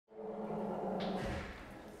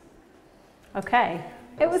Okay.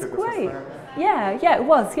 It was great. Yeah, it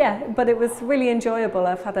was, yeah. But it was really enjoyable.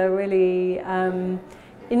 I've had a really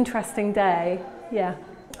interesting day, yeah.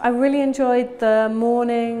 I really enjoyed the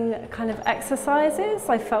morning kind of exercises.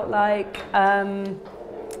 I felt like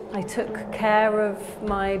I took care of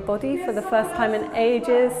my body for the first time in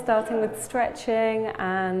ages, starting with stretching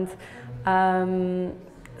and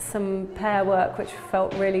some pair work, which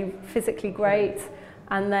felt really physically great.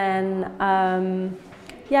 And then,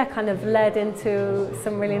 yeah, kind of led into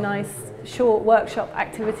some really nice short workshop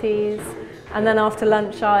activities. And then after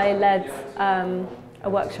lunch, I led a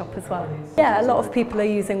workshop as well. Yeah, a lot of people are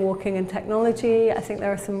using walking and technology. I think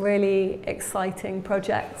there are some really exciting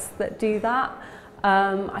projects that do that.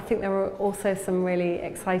 I think there are also some really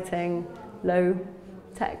exciting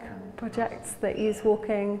low-tech projects that use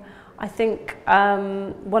walking. I think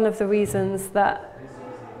one of the reasons that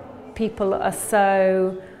people are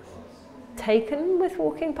so taken with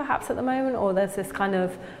walking perhaps at the moment, or there's this kind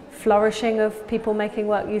of flourishing of people making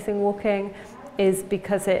work using walking, is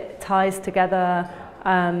because it ties together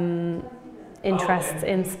interests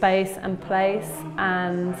in space and place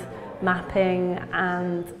and mapping,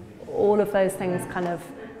 and all of those things kind of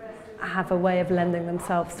have a way of lending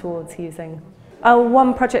themselves towards using.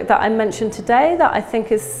 One project that I mentioned today that I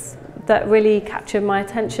think that really captured my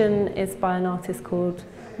attention is by an artist called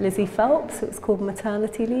Lizzie Phelps. It's called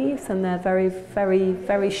Maternity Leaves, and they're very, very,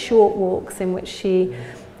 very short walks in which she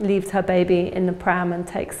leaves her baby in the pram and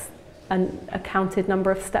takes a counted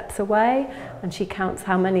number of steps away, and she counts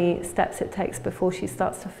how many steps it takes before she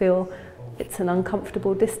starts to feel it's an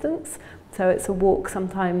uncomfortable distance. So it's a walk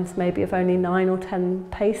sometimes maybe of only 9 or 10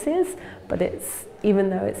 paces, but even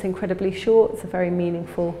though it's incredibly short, it's a very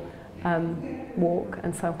meaningful walk.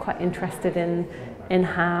 And so I'm quite interested in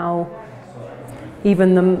how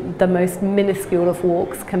even the most minuscule of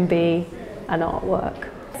walks can be an artwork.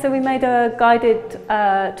 So we made a guided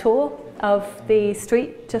tour of the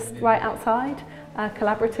street just right outside,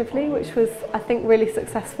 collaboratively, which was, I think, really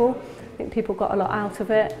successful. I think people got a lot out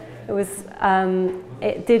of it.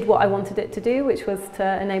 It did what I wanted it to do, which was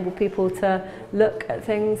to enable people to look at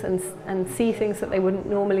things and see things that they wouldn't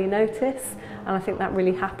normally notice. And I think that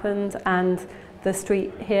really happened. And the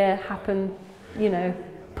street here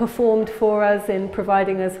performed for us in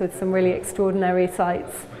providing us with some really extraordinary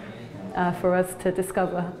sights for us to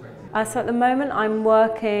discover. So at the moment I'm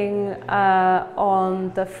working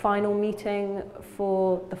on the final meeting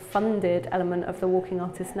for the funded element of the Walking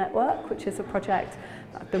Artists Network, which is a project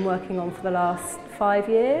that I've been working on for the last 5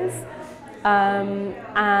 years.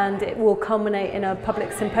 And it will culminate in a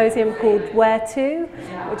public symposium called Where To,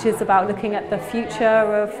 which is about looking at the future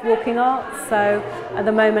of walking arts. So at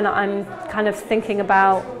the moment I'm kind of thinking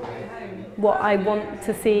about what I want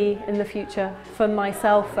to see in the future for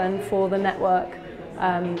myself and for the network,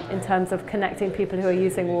 in terms of connecting people who are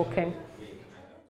using walking.